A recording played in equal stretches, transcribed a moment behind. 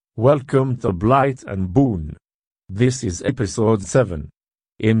Welcome to Blight and Boon. This is episode 7.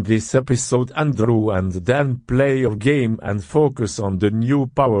 In this episode, Andrew and Dan play your game and focus on the new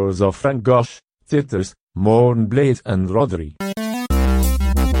powers of Rangosh, Titus, Mournblade and Rodri.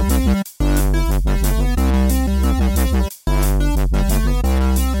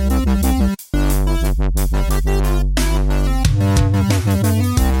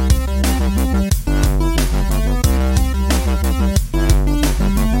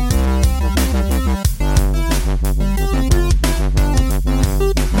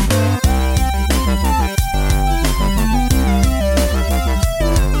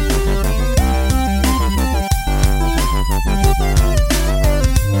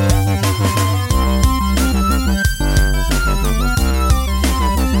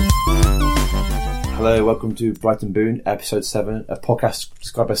 Hello, welcome to Blight and Boon, episode 7, a podcast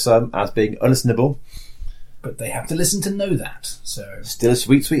described by some as being unlistenable. But they have to listen to know that, so... Still a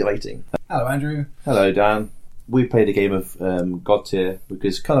sweet, sweet rating. Hello, Andrew. Hello, Dan. We played a game of God Tier, which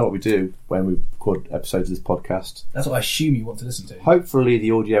is kind of what we do when we record episodes of this podcast. That's what I assume you want to listen to. Hopefully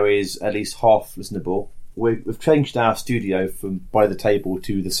the audio is at least half listenable. We've changed our studio from by the table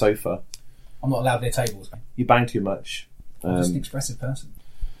to the sofa. I'm not allowed near tables. You bang too much. I'm just an expressive person.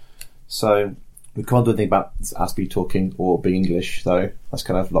 So... we can't do anything about us be talking or being English, though. That's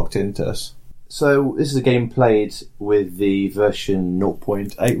kind of locked into us. So, this is a game played with the version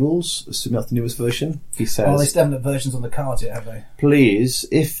 0.8 rules, assuming that's the newest version. He says... oh, they still haven't got versions on the cards yet, have they? Please,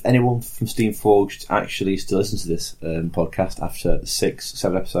 if anyone from Steamforged actually still listens to this podcast after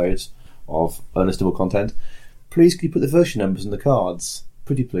 6-7 episodes of unlistenable content, please could you put the version numbers on the cards?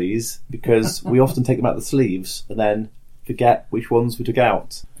 Pretty please, because we often take them out of the sleeves and then forget which ones we took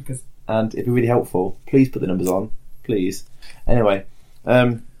out. And it'd be really helpful. Please put the numbers on, please. Anyway,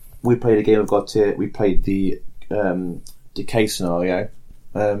 we played a game of God Tier. We played the decay scenario.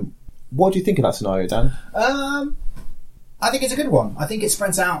 What do you think of that scenario, Dan? I think it's a good one. I think it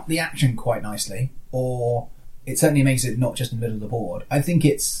spreads out the action quite nicely, or it certainly makes it not just in the middle of the board. I think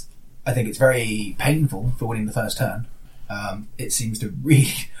it's very painful for winning the first turn. It seems to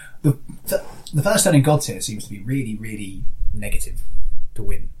really the first turn in God Tier seems to be really, really negative to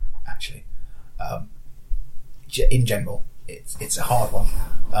win. Actually, in general, it's a hard one,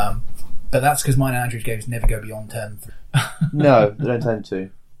 but that's because mine and Andrew's games never go beyond turn 3. No, they don't tend to.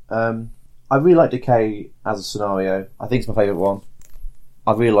 I really like Decay as a scenario. I think it's my favourite one.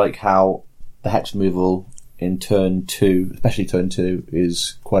 I really like how the hex removal in turn 2, especially turn 2,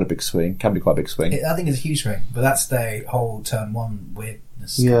 is quite a big swing. Can be quite a big swing. I think it's a huge swing, but that's the whole turn 1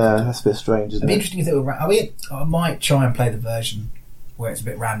 weirdness. Yeah, that's a bit strange, isn't it? It'd be interesting if I might try and play the version where it's a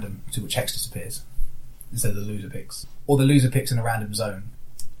bit random, to which hex disappears instead of the loser picks, or the loser picks in a random zone.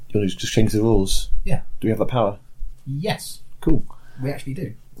 You want to just change the rules? Yeah. Do we have that power? Yes. Cool. We actually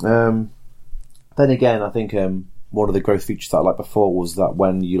do. Then again, I think one of the growth features that I liked before was that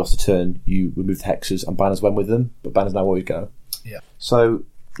when you lost a turn, you removed the hexes and banners went with them, but banners now always go. Yeah. So,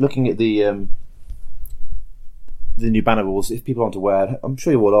 looking at the new banner rules, if people aren't aware, I'm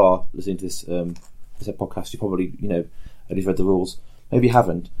sure you all are listening to this podcast. You probably at least read the rules. Maybe you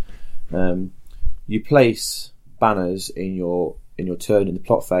haven't. You place banners in your turn in the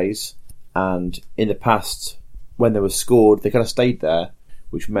plot phase, and in the past, when they were scored, they kind of stayed there,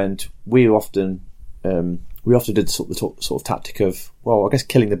 which meant we often did the sort of tactic of, well, I guess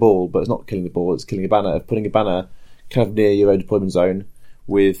killing the ball, but it's not killing the ball; it's killing a banner, putting a banner kind of near your own deployment zone,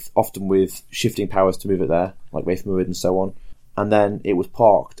 often with shifting powers to move it there, like Wraith Druid and so on, and then it was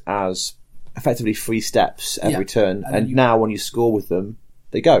parked as effectively 3 steps every turn, and now when you score with them,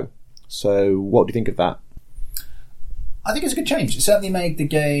 they go. So what do you think of that? I think it's a good change. It certainly made the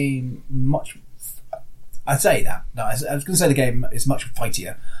game much... I'd say that. No, I was going to say the game is much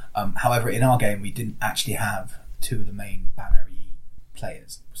fightier. However, in our game, we didn't actually have 2 of the main bannery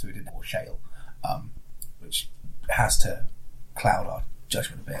players, so we didn't have Shale, which has to cloud our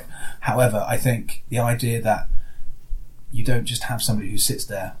judgment a bit. However, I think the idea that you don't just have somebody who sits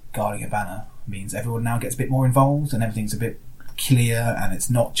there guarding a banner means everyone now gets a bit more involved and everything's a bit clear, and it's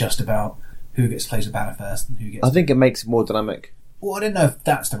not just about who gets to place a banner first and who gets... I think it makes it more dynamic. Well, I don't know if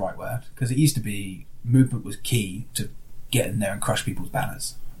that's the right word, because it used to be movement was key to get in there and crush people's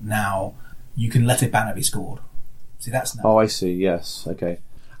banners. Now you can let a banner be scored. See, that's now... Oh, I see, yes, okay.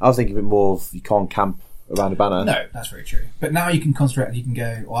 I was thinking a bit more of you can't camp around a banner. No, that's very true. But now you can concentrate and you can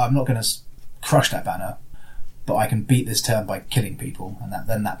go, well, I'm not going to crush that banner, but I can beat this turn by killing people, and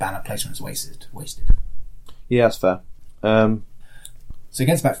then that banner placement is wasted. Yeah, that's fair. So it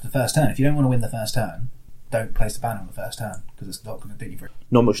gets back to the first turn. If you don't want to win the first turn, don't place the banner on the first turn, because it's not going to do you very...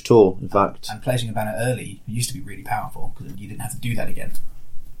 Not much at all, in fact. And placing a banner early used to be really powerful, because you didn't have to do that again.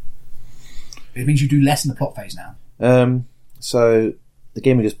 It means you do less in the plot phase now. So the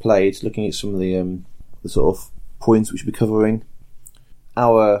game we just played, looking at some of the sort of points we should be covering.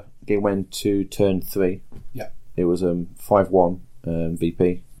 Our game went to turn 3. Yeah. It was 5-1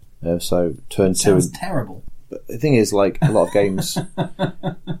 VP. So turn 2. Sounds terrible. But the thing is, like a lot of games,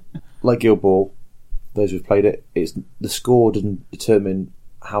 like Guild Ball, those who've played it, the score didn't determine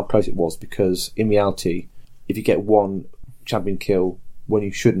how close it was, because in reality, if you get one champion kill when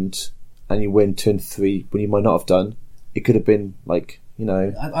you shouldn't, and you win turn 3 when you might not have done, it could have been like, you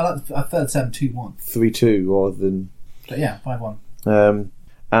know, I felt 7-2-1, 3-2 rather than. But yeah, 5-1.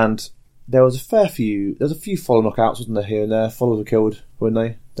 And there was a few follow knockouts, wasn't there, here and there? Followers were killed, weren't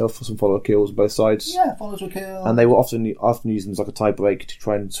they? There were some follower kills on both sides. Yeah, followers were killed. And they were often used them as like a tie break to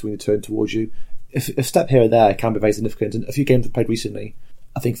try and swing the turn towards you. If a step here or there can be very significant, and a few games I've played recently,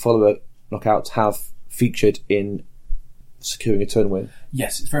 I think follower knockouts have featured in securing a turn win.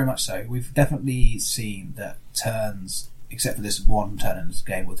 Yes, it's very much so. We've definitely seen that turns, except for this one turn in this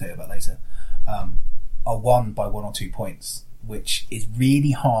game we'll tell you about later, are won by 1 or 2 points, which is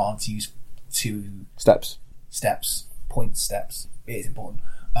really hard to use to... Steps. Point steps. It is important.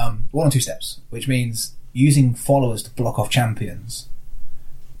 1 or 2 steps, which means using followers to block off champions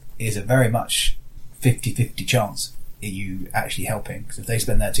is a very much 50-50 chance of you actually helping, because if they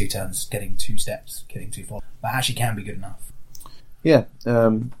spend their 2 turns getting 2 steps, killing 2 followers, that actually can be good enough. Yeah,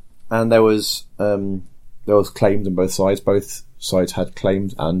 and there was claims on both sides. Both sides had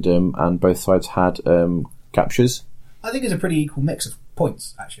claims, and both sides had captures. I think it's a pretty equal mix of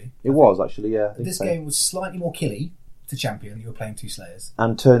points, actually. It was, actually, yeah. This game was slightly more killy to champion. You were playing 2 Slayers.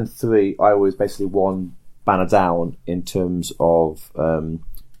 And turn 3, I was basically 1 banner down in terms of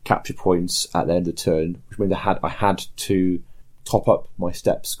capture points at the end of the turn, which meant I had to top up my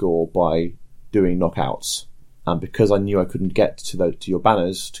step score by doing knockouts. And because I knew I couldn't get to your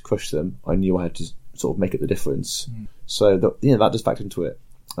banners to crush them, I knew I had to sort of make up the difference. So that just factored into it.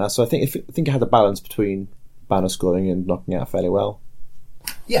 So I think I had a balance between banner scoring and knocking out fairly well.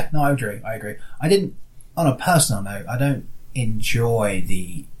 Yeah, no, I agree. I didn't, on a personal note, I don't enjoy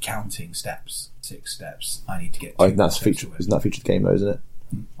the counting steps. 6 steps. I need to get. I think that's feature. Isn't that feature of the game, though? Isn't it?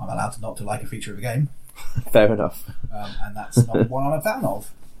 I'm allowed to not to like a feature of a game. Fair enough. And that's not what I'm a fan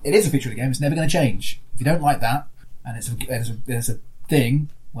of. It is a feature of the game. It's never going to change. If you don't like that, and it's a thing,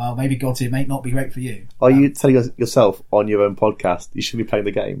 well, maybe GOTY may not be great for you. Are you telling yourself on your own podcast you should be playing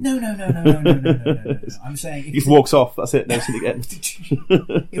the game? No. I'm saying he walks off. That's it. Never seen it again.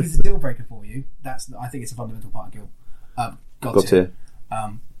 If it's a deal breaker for you, I think it's a fundamental part of GOTY.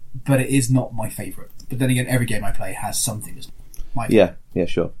 But it is not my favourite. But then again, every game I play has something that's my favourite. Yeah,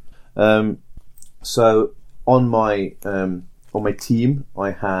 sure. So on my team,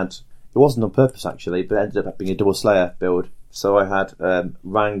 I had, it wasn't on purpose actually, but it ended up being a double Slayer build. So I had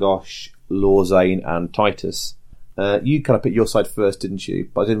Rangosh, Lorzane, and Titus. You kind of picked your side first, didn't you?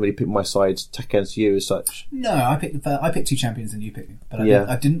 But I didn't really pick my side to against you as such. No, I picked 2 champions and you picked me. But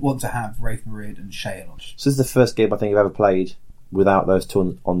I didn't want to have Wraith Marid and Shale on. So this is the first game I think I've ever played without those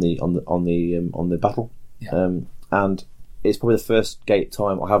 2 on the battle. Yeah. And it's probably the first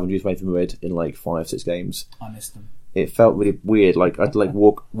time I haven't used Wraith Marid in like 5-6 games. I missed them. It felt really weird. Like I had to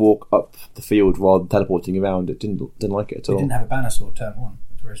walk up the field rather than teleporting around. It didn't like it at all. It didn't have a banner score turn 1.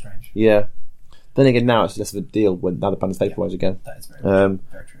 It's very strange. Yeah. Then again, now it's less of a deal when now the banner's stabilised again. That is very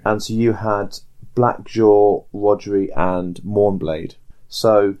true. And so you had Blackjaw, Rodri, and Mournblade.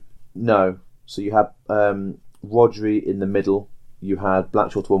 So no. So you had Rodri in the middle. You had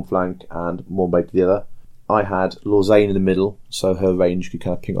Blackjaw to one flank and Mournblade to the other. I had Lorzane in the middle, so her range could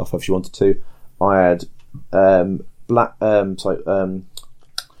kind of ping off if she wanted to. I had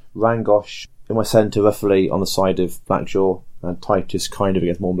Rangosh in my centre, roughly on the side of Blackjaw, and Titus kind of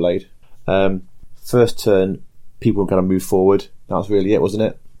against Mournblade. First turn, people kind of moved forward. That was really it, wasn't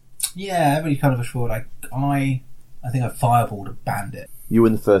it? Yeah, everybody kind of pushed forward. I think I fireballed a bandit. You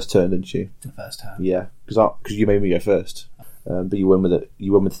won the first turn, didn't you? The first turn. Yeah, because you made me go first. But you won with it.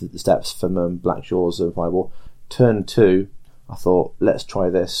 You won with the steps from Blackjaw's fireball. Turn 2, I thought, let's try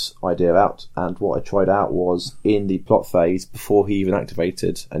this idea out. And what I tried out was in the plot phase, before he even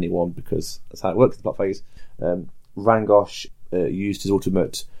activated anyone, because that's how it works in the plot phase, Rangosh used his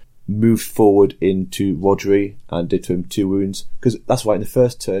ultimate, moved forward into Rodri and did to him 2 wounds. Because that's right, in the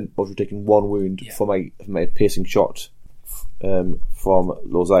first turn, Rodri taking 1 wound from a piercing shot from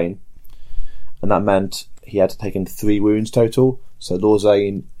Lorzane. And that meant he had taken 3 wounds total. So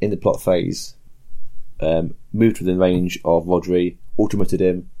Lorzane, in the plot phase, moved within range of Rodri, ultimated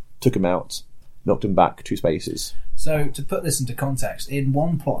him, took him out, knocked him back 2 spaces. So to put this into context, in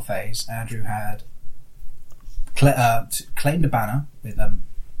one plot phase, Andrew had claimed a banner, with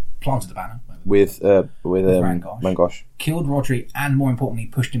planted a banner, with Rangosh. Killed Rodri and, more importantly,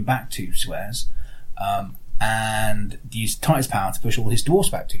 pushed him back 2 squares, and used Titus power to push all his dwarfs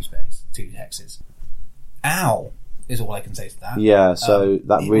back 2 hexes. Ow! Is all I can say to that. Yeah, so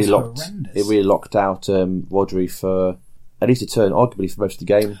that really locked out Rodri for at least a turn, arguably for most of the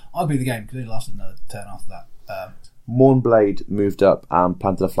game. Arguably the game, because it lasted another turn after that. Mournblade moved up and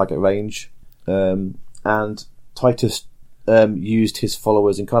planted a flag at range, and Titus used his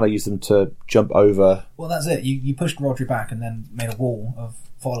followers and kind of used them to jump over. Well, that's it. You pushed Rodri back and then made a wall of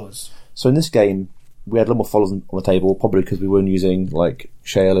followers. So in this game, we had a lot more followers on the table, probably because we weren't using like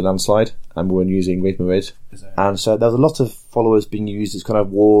Shale and Landslide, and we weren't using Wraith Marid. And so there was a lot of followers being used as kind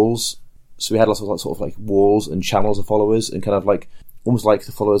of walls. So we had lots of sort of like walls and channels of followers, and kind of like almost like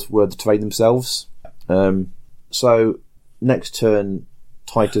the followers were the terrain themselves. So next turn,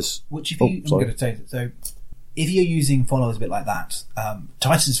 Titus. Which if you, I'm going to say so. If you're using followers a bit like that,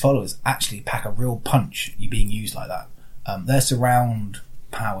 Titus's followers actually pack a real punch. You being used like that. Their surround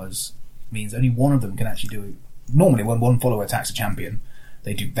powers means only one of them can actually do. Normally, when one follower attacks a champion,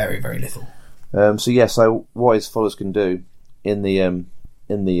 they do very, very little. So what his followers can do in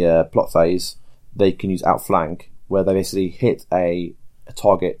the plot phase, they can use outflank, where they basically hit a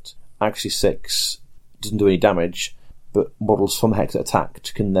target, actually 6, doesn't do any damage, but models from hex that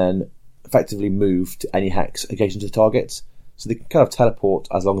attacked can then effectively move to any hex adjacent to the target. So they can kind of teleport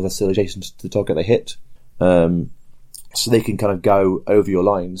as long as they're still adjacent to the target they hit. So they can kind of go over your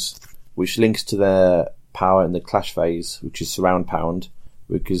lines, which links to their power in the clash phase, which is surround pound,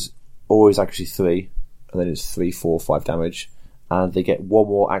 which is always accuracy 3, and then it's 3, 4, 5 damage. And they get 1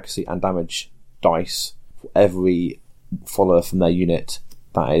 more accuracy and damage dice for every follower from their unit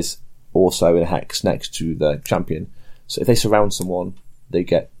that is also in a hex next to the champion. So if they surround someone, they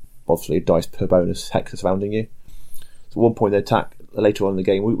get obviously a dice per bonus hex surrounding you. So at one point they attack later on in the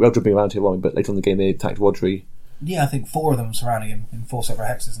game. We're jumping around here, but later on in the game they attacked Rodri. Yeah, I think 4 of them surrounding him in 4 separate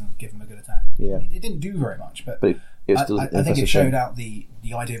hexes and give him a good attack. Yeah, I mean, it didn't do very much, but I think it showed out the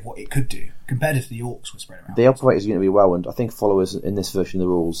idea of what it could do compared to the orcs were spread around. They operate as a unit really well, and I think followers in this version of the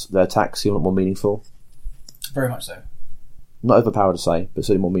rules, their attacks seem a lot more meaningful. Very much so. Not overpowered to say, but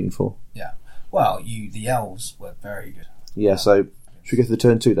certainly more meaningful. Yeah. Well, the elves were very good. Yeah, so should we go to the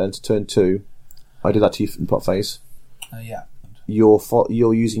turn 2 then? To turn 2, I did that to you in plot phase. Yeah. You're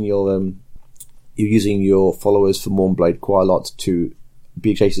using your followers for Mournblade quite a lot to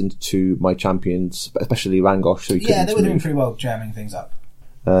be adjacent to my champions, especially Rangosh. So they were doing pretty well jamming things up.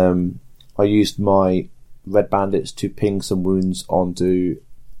 I used my Red Bandits to ping some wounds onto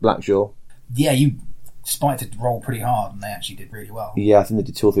Blackjaw. Yeah, you spiked it roll pretty hard, and they actually did really well. Yeah, I think they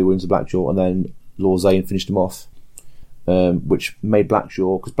did 2 or 3 wounds to Blackjaw, and then Lord Zane finished him off, which made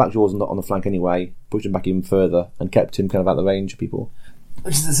Blackjaw, because Blackjaw was not on the flank anyway, pushed him back even further and kept him kind of out of the range of people.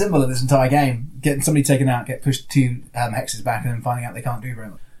 Which is the symbol of this entire game. Getting somebody taken out, get pushed 2 hexes back, and then finding out they can't do very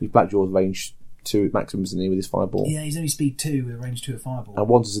much. Blackjaw's range 2 maximum, isn't he, with his fireball? Yeah, he's only speed 2 with a range 2 of fireball. And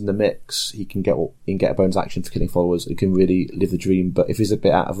once he's in the mix, he can get a bonus action for killing followers. He can really live the dream. But if he's a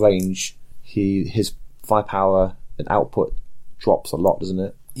bit out of range, his firepower and output drops a lot, doesn't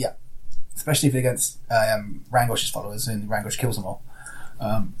it? Yeah, especially if against Rangosh's followers and Rangosh kills them all.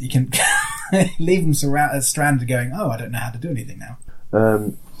 You can leave them stranded, going, "Oh, I don't know how to do anything now."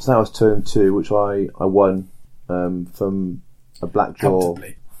 So that was turn 2, which I won from a Blackjaw.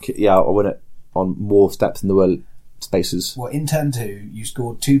 Yeah, I won it on more steps than there were spaces. Well, in turn 2, you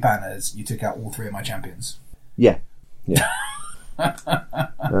scored 2 banners. You took out all 3 of my champions. Yeah. It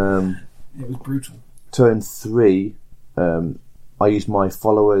was brutal. Turn 3, I used my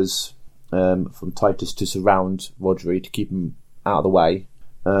followers from Titus to surround Rodri to keep him out of the way.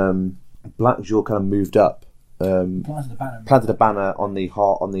 Blackjaw kind of moved up. Planted a banner on the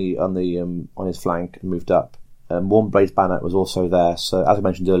heart on his flank and moved up. Mournblade's banner was also there. So as I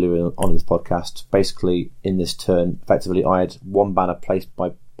mentioned earlier on in this podcast, basically in this turn, effectively I had 1 banner placed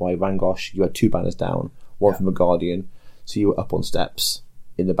by Rangosh. You had 2 banners down, 1 from a Guardian. So you were up on steps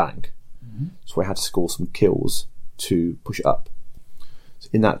in the bank. Mm-hmm. So I had to score some kills to push it up. So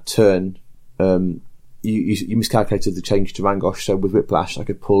in that turn, you miscalculated the change to Rangosh, so with Whiplash I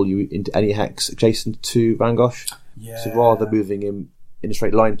could pull you into any hex adjacent to Rangosh. Yeah. So rather than moving him in a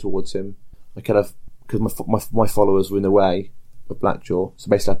straight line towards him, I kind of, because my followers were in the way of Blackjaw, so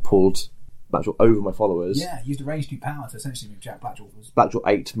basically I pulled Blackjaw over my followers. Yeah, used a range 2 power to essentially move Jack Blackjaw. Blackjaw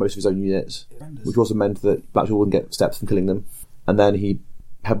ate most of his own units, which also meant that Blackjaw wouldn't get steps from killing them. And then he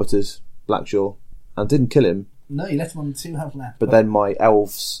headbutted Blackjaw and didn't kill him. No, he left him on 2 health left. But then my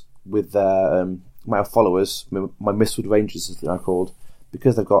elves with their my followers, my Mistwood Rangers as they're called,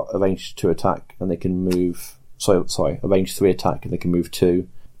 because they've got a range 2 attack and they can move. A range 3 attack and they can move 2.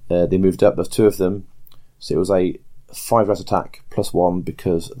 they moved up. There's 2 of them, so it was a 5 dice attack plus 1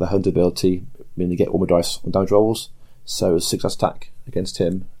 because the hunter ability, meaning they get 1 more dice on damage rolls. So it was 6 dice attack against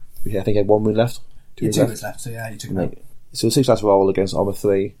him. I think he had 1 wound left. 2 wounds left. So yeah, you took him out. So a 6 dice roll against armor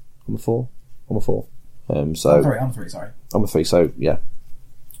 3, armor 4, armor 4. Armor 3, sorry. Armor 3. So yeah,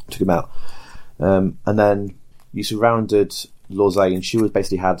 took him out. And then you surrounded Lorzaine.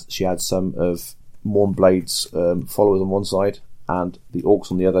 She had some of Mournblade's followers on one side, and the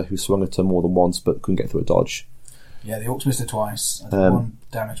orcs on the other, who swung at her more than once but couldn't get through a dodge. Yeah, the orcs missed her twice. I did 1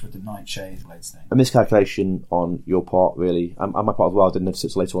 damage with the Nightshade Blade Sting. A miscalculation on your part, really, and my part as well. I didn't notice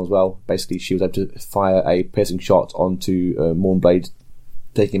it later on as well. Basically, she was able to fire a piercing shot onto Mournblade,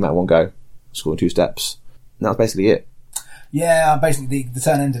 taking him out in one go, scoring 2 steps. And that was basically it. Yeah, basically the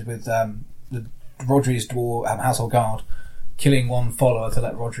turn ended with Rodri's household guard killing 1 follower to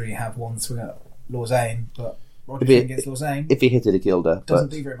let Rodri have 1 swing at Lorzaine, but Rodri against Lorzaine, if he hit it, a Gilda doesn't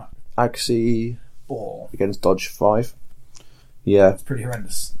do very much. Axie 4 against dodge 5. Yeah, it's pretty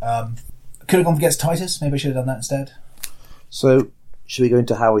horrendous. Could have gone against Titus. Maybe I should have done that instead. So, should we go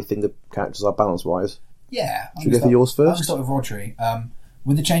into how we think the characters are balance wise? Yeah. Should we go for yours first? I'm going to start with Rodri.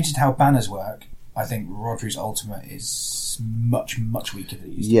 With the changes to how banners work, I think Rodri's ultimate is much, much weaker than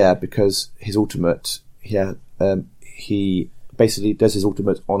it used to be. Yeah, because his ultimate, he basically does his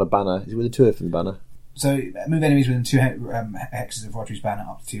ultimate on a banner. Is it with a 2 from the banner? So move enemies within 2 hexes of Rodri's banner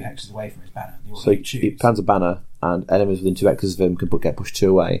up to 2 hexes away from his banner. So he plans a banner, and enemies within 2 hexes of him can get pushed 2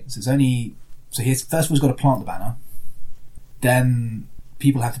 away. So it's only... So he's first of all got to plant the banner. Then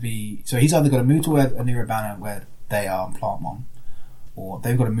people have to be... So he's either got to move to a nearer banner where they are and plant one, or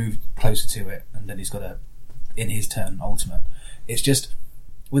they've got to move closer to it, and then he's got to, in his turn, ultimate. It's just,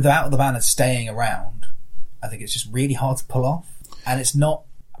 without the banner staying around, I think it's just really hard to pull off, and it's not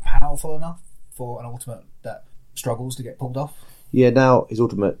powerful enough for an ultimate that struggles to get pulled off. Yeah, now his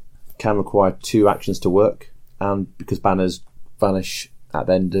ultimate can require 2 actions to work, and because banners vanish at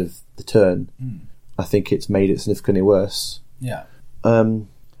the end of the turn, I think it's made it significantly worse. Yeah. I mean,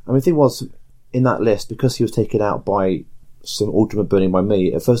 the thing was, in that list, because he was taken out by some ultimate burning by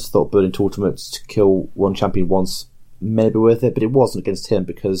me, at first I thought burning 2 ultimates to kill 1 champion once may be worth it, but it wasn't against him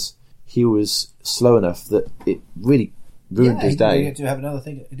because he was slow enough that it really ruined his day. He didn't get to have another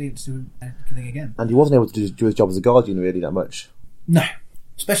thing. He didn't do anything again. And he wasn't able to do his job as a guardian really that much. No.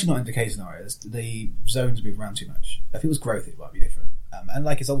 Especially not in decay scenarios. The zones move around too much. If it was growth, it might be different. And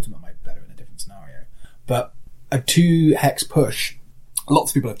like his ultimate might be better in a different scenario. But a 2 hex push,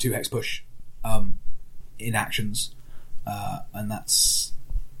 lots of people have 2 hex push in actions. And that's...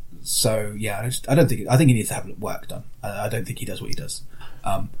 So, yeah, I think he needs to have work done. I don't think he does what he does.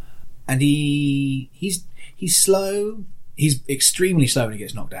 And he's slow. He's extremely slow when he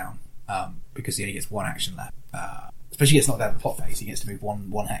gets knocked down, because he only gets 1 action left. Especially gets knocked down in the plot phase, he gets to move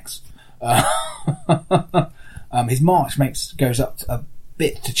one hex. His march goes up a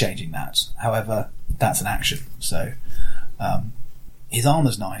bit to changing that. However, that's an action. So his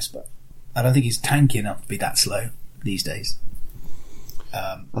armour's nice, but I don't think he's tanky enough to be that slow these days.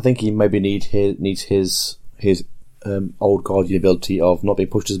 I think he maybe needs his old guardian ability of not being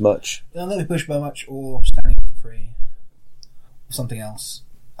pushed as much. Not being pushed by much, or standing up for free, or something else.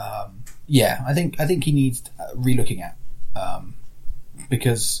 I think he needs re-looking at,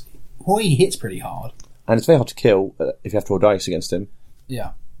 because he hits pretty hard, and it's very hard to kill if you have to roll dice against him.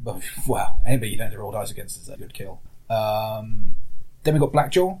 Yeah, but anybody you don't have to roll dice against is a good kill. Then we got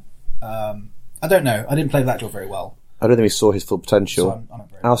Blackjaw. I don't know. I didn't play Blackjaw very well. I don't think we saw his full potential. So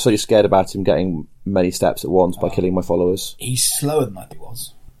I was slightly scared about him getting many steps at once by killing my followers. He's slower than I think he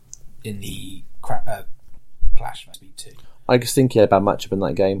was in the Clash Speed 2. I just think he had a bad matchup in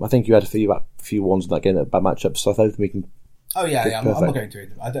that game. I think you had a few ones in that game that were bad matchups, so I think we can... Oh yeah, I'm not going through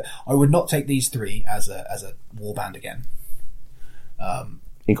them. I would not take these 3 as a warband again.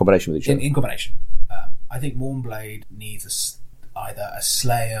 In combination with each other. In combination. I think Mournblade needs either a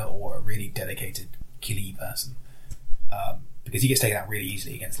Slayer or a really dedicated killy person. Because he gets taken out really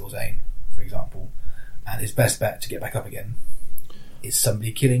easily against Lorzaine, for example, and his best bet to get back up again is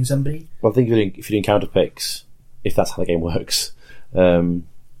somebody killing somebody. Well, I think if you're doing counter picks, if that's how the game works,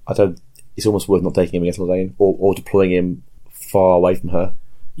 it's almost worth not taking him against Lorzaine or deploying him far away from her.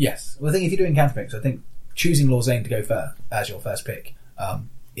 Yes. Well, I think if you're doing counter picks, I think choosing Lorzaine to go first as your first pick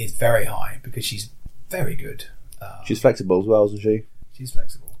is very high because she's very good. She's flexible as well, isn't she? She's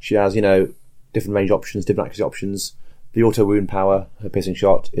flexible. She has, different range options, different accuracy options. The auto wound power, her piercing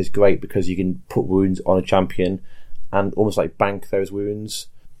shot, is great because you can put wounds on a champion and almost like bank those wounds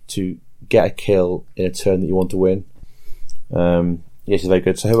to get a kill in a turn that you want to win. She's very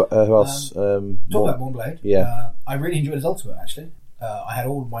good. So who else? Talk about Mournblade. Yeah. I really enjoyed his ultimate, actually. I had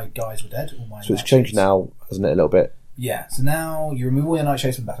all my guys were dead. All my So it's changed now, hasn't it, a little bit? Yeah, so now you remove all your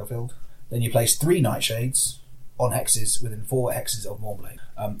nightshades from the battlefield, then you place 3 nightshades on hexes within 4 hexes of Mournblade.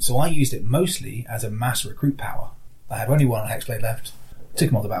 So I used it mostly as a mass recruit power. I had only 1 hexblade left, took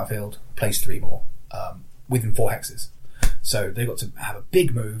them off the battlefield, placed 3 more within 4 hexes. So they got to have a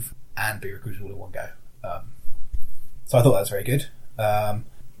big move and be recruited all in one go. So I thought that was very good. I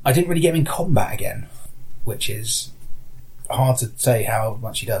didn't really get him in combat again, which is hard to say how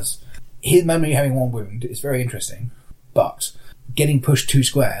much he does. His memory having 1 wound is very interesting, but getting pushed 2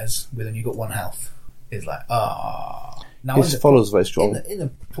 squares with only got 1 health is like, Now His followers are very strong. In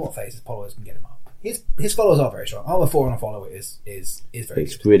the plot phase, his followers can get him up. His followers are very strong. Armor 4 on a follower is very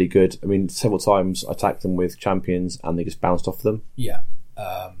It's good. really good. I mean, several times I attacked them with champions and they just bounced off them. Yeah.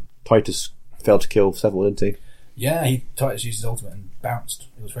 Titus failed to kill several, didn't he? Yeah, Titus used his ultimate and bounced.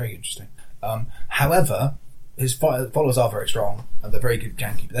 It was very interesting. However, his followers are very strong and they're very good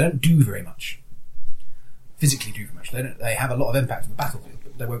janky, but they don't do very much. Physically do very much. They have a lot of impact on the battlefield,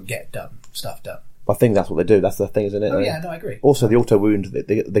 but they won't get stuff done. I think that's what they do. That's the thing, isn't it? Oh yeah, no, I agree. Also, the auto wound,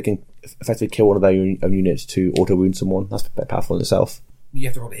 they can effectively kill one of their own units to auto wound someone. That's powerful in itself. You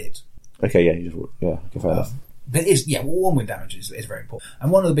have to roll a hit. Okay, yeah, fair enough. But one wound damage is very important.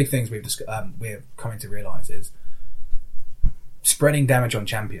 And one of the big things we're coming to realise is spreading damage on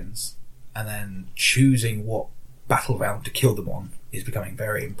champions and then choosing what battle round to kill them on is becoming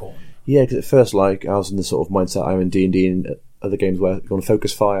very important. Yeah, because at first, I was in the sort of mindset I'm in D&D and other games where you want to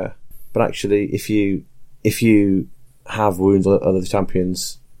focus fire. But actually, if you have wounds on other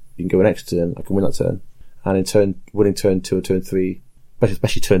champions, you can go an extra turn. I can win that turn, and winning turn 2 or turn 3,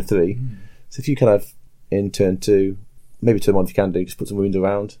 especially turn 3. So if you kind of in turn 2, maybe turn 1 if you can do, just put some wounds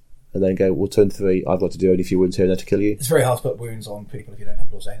around, and then go, well, turn 3, I've got to do only a few wounds here and there to kill you. It's very hard to put wounds on people if you don't have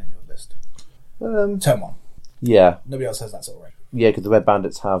Lorzain in your list. Turn 1. Yeah. Nobody else has that sort of range. Yeah, because the red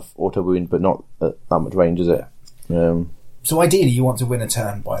bandits have auto wound, but not at that much range, is it? Yeah. So ideally, you want to win a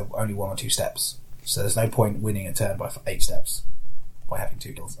turn by only 1 or 2 steps. So there's no point winning a turn by 8 steps by having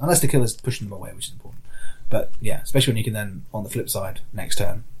 2 kills, unless the killer's pushing them away, which is important. But yeah, especially when you can then, on the flip side, next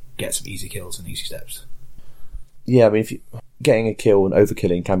turn, get some easy kills and easy steps. Yeah, I mean, getting a kill and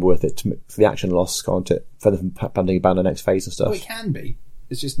overkilling can be worth it for the action loss, can't it? For them planting a banner next phase and stuff. Well, it can be.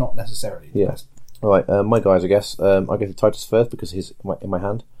 It's just not necessarily the best. All right, my guys, I guess. I'll go to Titus first because he's in my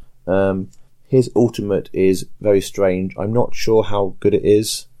hand. His ultimate is very strange. I'm not sure how good it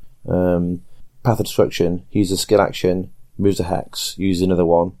is. Path of Destruction, he uses a skill action, moves a hex, uses another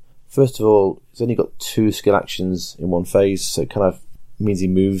one. First of all, he's only got 2 skill actions in one phase, so it kind of means he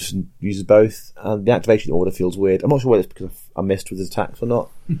moves and uses both. And the activation order feels weird. I'm not sure whether it's because I missed with his attacks or not.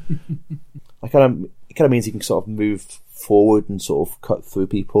 It kind of means he can sort of move forward and sort of cut through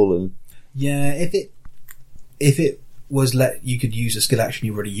people. And yeah, if it was you could use a skill action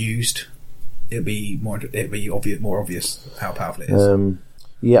you already used, it'd be more obvious how powerful it is.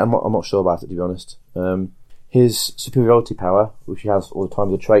 Yeah, I'm not sure about it, to be honest. His superiority power, which he has all the time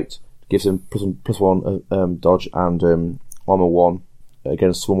as a trait, gives him +1 dodge and armor 1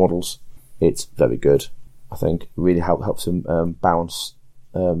 against small models. It's very good, I think. It really helps him bounce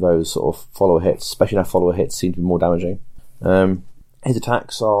those sort of follower hits, especially now follower hits seem to be more damaging. His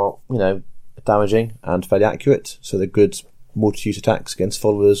attacks are, damaging and fairly accurate, so they're good multi-use attacks against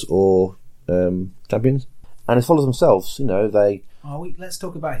followers or champions. And his followers themselves, they... let's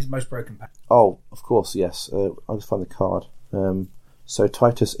talk about his most broken pack. Oh, of course, yes. I'll just find the card. So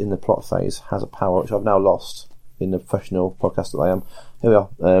Titus in the plot phase has a power, which I've now lost in the professional podcast that I am. Here we are.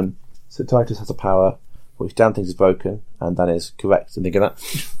 So Titus has a power which Dan thinks is broken, and Dan is correct in thinking that.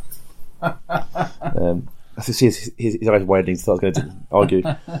 I see his eyes widening, so I was going to argue.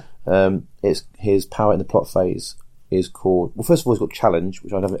 It's his power in the plot phase is called... Well, first of all, he's got Challenge,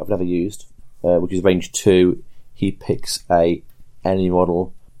 which I've never used, which is range 2. He picks a enemy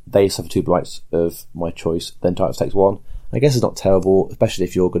model. They suffer 2 blights of my choice. Then Titus takes 1. I guess it's not terrible, especially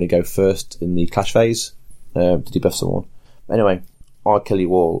if you're going to go first in the clash phase to debuff someone. Anyway, I'll kill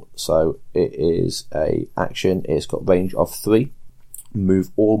you all. So it is a action. It's got range of 3.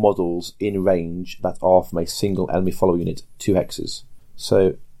 Move all models in range that are from a single enemy follower unit 2 hexes.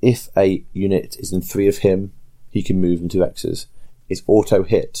 So if a unit is in 3 of him, he can move in 2 hexes. It's auto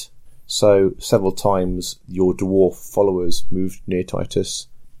hit. So several times your dwarf followers moved near Titus,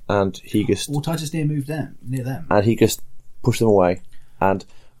 and he just... Or Titus near them. And he just pushed them away. And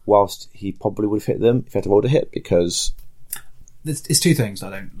whilst he probably would have hit them if he had to roll a hit, because... There's 2 things I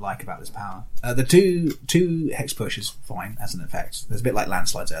don't like about this power. The two hex push is fine as an effect. There's a bit like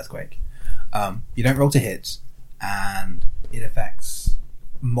Landslide's Earthquake. You don't roll to hit, and it affects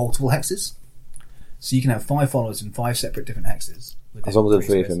multiple hexes. So you can have 5 followers in 5 separate different hexes. As long as there's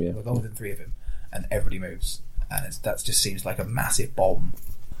 3 of them, yeah. As long as there's 3 of them, and everybody moves, and that just seems like a massive bomb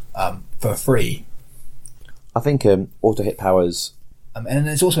for free. I think auto hit powers. And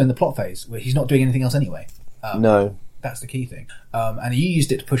it's also in the plot phase where he's not doing anything else anyway. No. That's the key thing. And you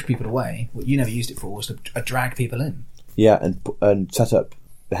used it to push people away. What you never used it for was to drag people in. Yeah, and set up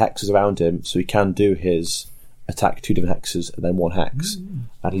the hexes around him so he can do his attack 2 different hexes and then 1 hex,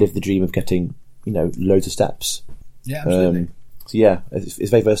 and live the dream of getting, loads of steps. Yeah, absolutely. So yeah, it's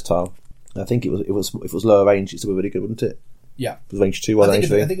very versatile. I think if it was lower range, it's still really good, wouldn't it? Yeah. It was range 2, wasn't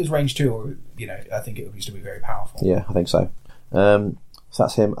it? I think it was range 2, or I think it would still be very powerful. Yeah, I think so. So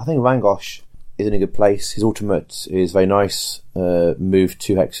that's him. I think Rangosh is in a good place. His ultimate is very nice. Move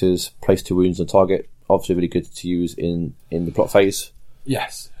 2 hexes, place 2 wounds on target. Obviously, really good to use in the plot phase.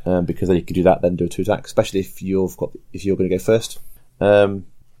 Yes. Because then you can do that, then do 2 attacks, especially if you're going to go first.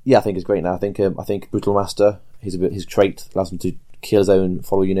 Yeah, I think it's great now. I think Brutal Master, his trait allows him to kill his own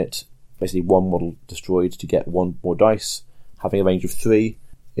follow unit. Basically, 1 model destroyed to get 1 more dice. Having a range of 3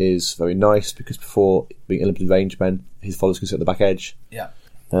 is very nice because before being a limited range, then his followers can sit on the back edge. Yeah.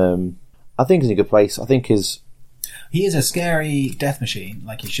 I think he's in a good place. I think he is a scary death machine,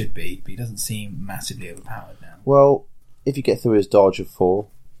 like he should be, but he doesn't seem massively overpowered now. Well, if you get through his dodge of 4,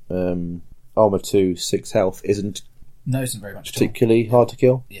 armor 2, 6 health isn't very much particularly hard to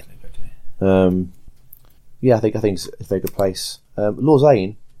kill. Yeah, exactly. Yeah, I think it's a very good place. Lor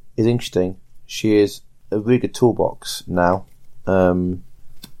Zane is interesting. She is a really good toolbox now.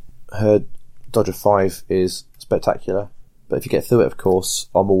 Her dodge of 5 is spectacular, but if you get through it, of course,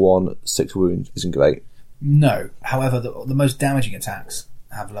 armor 1, 6 wounds isn't great. No, however, the most damaging attacks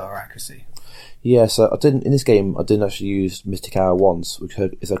have lower accuracy. Yeah, so in this game I didn't actually use Mystic Arrow once, which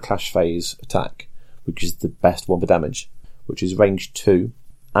is a clash phase attack, which is the best one for damage, which is range 2,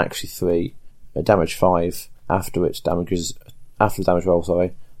 accuracy 3, damage 5. After the damage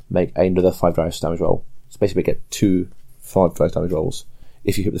roll, make another 5 dice damage roll. So basically get 2 5 dice damage rolls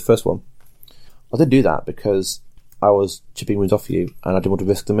if you hit the first one. I did do that because I was chipping wounds off you and I didn't want to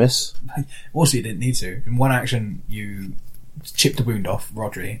risk the miss. Also, you didn't need to. In one action, you chipped a wound off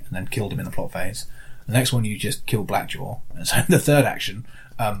Rodri and then killed him in the plot phase. The next one, you just killed Blackjaw. And so in the third action,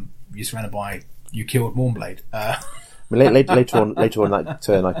 you surrounded by, you killed Mournblade. Later on that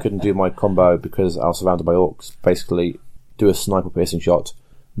turn, I couldn't do my combo because I was surrounded by orcs. Basically, do a sniper piercing shot,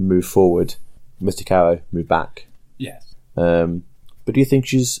 move forward, Mystic Arrow, move back. Yes. But do you think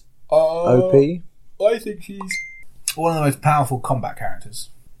she's OP? I think she's one of the most powerful combat characters,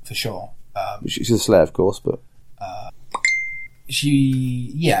 for sure. She's a Slayer, of course, but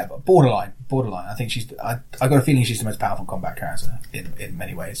but borderline. I think I got a feeling she's the most powerful combat character in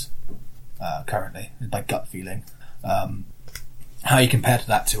many ways. Currently, my gut feeling. How you compare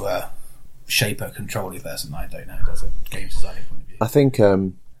that to a Shaper control person, I don't know. That's a game designing point of view. I think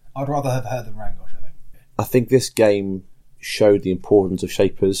I'd rather have her than Rangosh. I think this game showed the importance of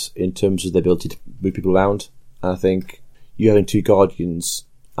Shapers in terms of the ability to move people around. And I think you having 2 Guardians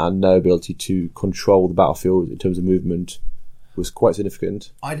and no ability to control the battlefield in terms of movement was quite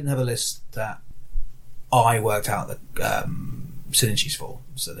significant. I didn't have a list that I worked out the synergies for,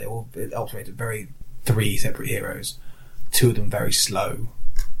 so they all alternated 3 separate heroes, 2 of them very slow,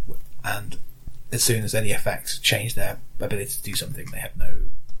 and as soon as any effect changed their ability to do something, they had no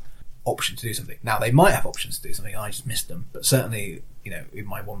option to do something. Now, they might have options to do something, I just missed them, but certainly, in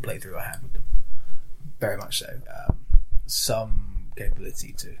my one playthrough I had with them, very much so. Some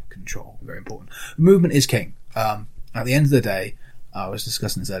capability to control, very important. Movement is king. At the end of the day, I was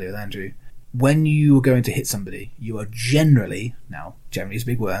discussing this earlier with Andrew, when you are going to hit somebody, you are generally is a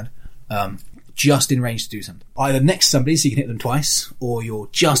big word, just in range to do something. Either next to somebody so you can hit them twice, or you're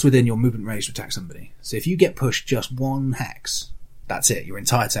just within your movement range to attack somebody. So if you get pushed just 1 hex, that's it. Your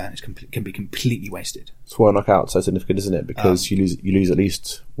entire turn can be completely wasted. That's why knockout's so significant, isn't it? Because you lose at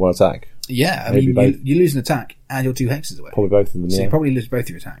least 1 attack. Yeah, I mean, you lose an attack and you're 2 hexes away. Probably both of them, So you probably lose both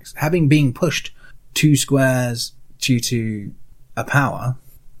your attacks. Having been pushed 2 squares due to a power,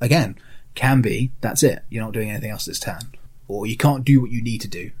 again, can be, that's it. You're not doing anything else this turn. Or you can't do what you need to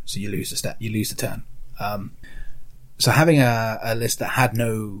do, so you lose the step, you lose the turn. So having a list that had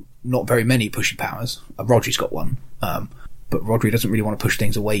not very many pushy powers, Rodri's got one, but Rodri doesn't really want to push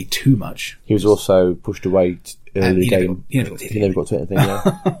things away too much. He was also pushed away early in the game. He never got to anything.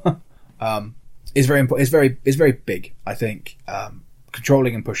 It's very important. It's very big. I think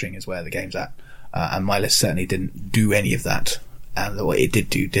controlling and pushing is where the game's at, and my list certainly didn't do any of that, and what it did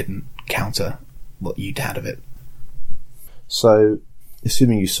do didn't counter what you'd had of it. So,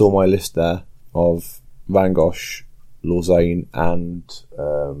 assuming you saw my list there of Rangosh, Lor Zane, and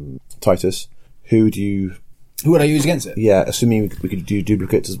Titus, who would I use against it? Yeah, assuming we could do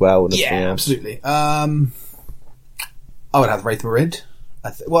duplicates as well. And everything else. Absolutely. I would have Wraith Marid.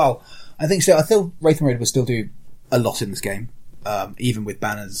 I think so. I feel Wraith Marid would still do a lot in this game, even with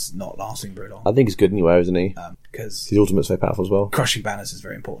banners not lasting very long. I think he's good anyway, isn't he? Because his ultimate's very powerful as well. Crushing banners is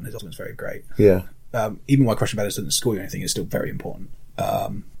very important. His ultimate's very great. Yeah. Even while Crushing banners doesn't score you anything, it's still very important.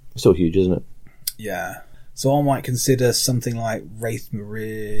 Still huge, isn't it? Yeah. So I might consider something like Wraith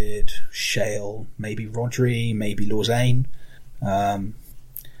Marid, Shale, maybe Rodri, maybe Lorzaine,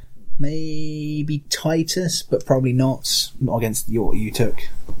 maybe Titus, but probably not against what you took.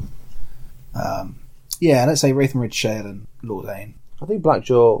 Let's say Wraith Marid, Shale, and Lorzaine. I think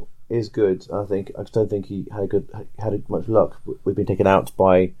Blackjaw is good. I just don't think he had much luck. We've been taken out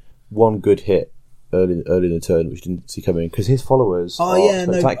by one good hit early in the turn, which didn't see coming, because his followers are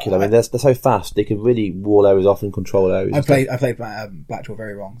spectacular. I mean, they're so fast; they can really wall areas off and control areas. I played Blackjaw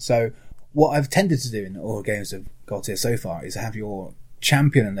very wrong. So what I've tended to do in all the games I've got here so far is have your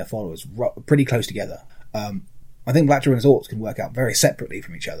champion and their followers pretty close together. I think Blackjaw and his orcs can work out very separately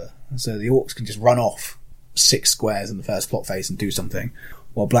from each other. So the orcs can just run off 6 squares in the first plot phase and do something,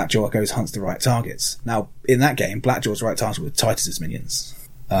 while Blackjaw goes hunts the right targets. Now, in that game, Blackjaw's right target was Titus's minions.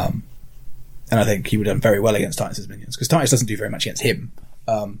 And I think he would have done very well against Titus's minions, because Titus doesn't do very much against him.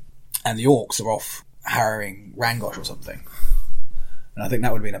 And the orcs are off harrowing Rangosh or something. And I think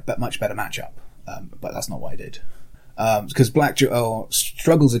that would have been a much better matchup. But that's not what I did. Because Blackjaw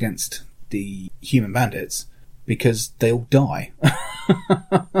struggles against the human bandits because they all die.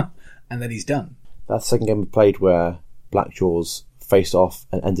 And then he's done. That's the second game we played where Blackjaw's faced off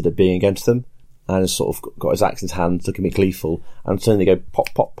and ended up being against them, and has sort of got his axe in his hand, looking at gleeful, and suddenly they go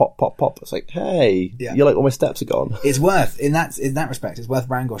pop, pop, pop, pop, pop. It's like, hey, you're like, all my steps are gone. It's worth, in that respect, it's worth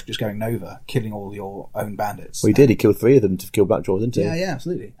Rangosh just going Nova, killing all your own bandits. Well, he did. He killed 3 of them to kill Blackjaw, didn't he? Yeah,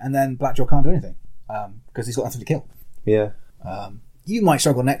 absolutely. And then Blackjaw can't do anything because he's got nothing to kill. Yeah. You might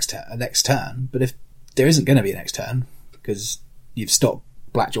struggle next turn, but if there isn't going to be a next turn because you've stopped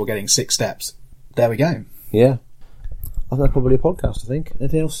Blackjaw getting 6 steps, there we go. Yeah. I think that's probably a podcast, I think.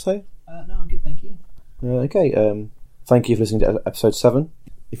 Anything else to say? No, I'm good, thank you. Okay. Thank you for listening to episode 7,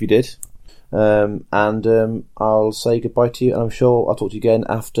 if you did. And I'll say goodbye to you, and I'm sure I'll talk to you again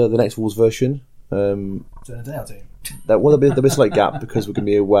after the next Wolves version. So in a day or two. There'll be a slight gap because we're going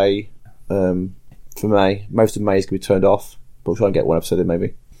to be away for May. Most of May is going to be turned off, but we'll try and get one episode in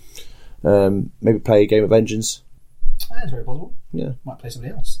maybe. Maybe play a game of Vengeance. That's very possible. Yeah. Might play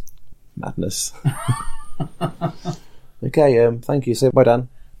somebody else. Madness. Okay, thank you. Say bye, Dan.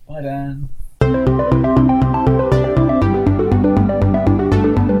 Bye, Dan.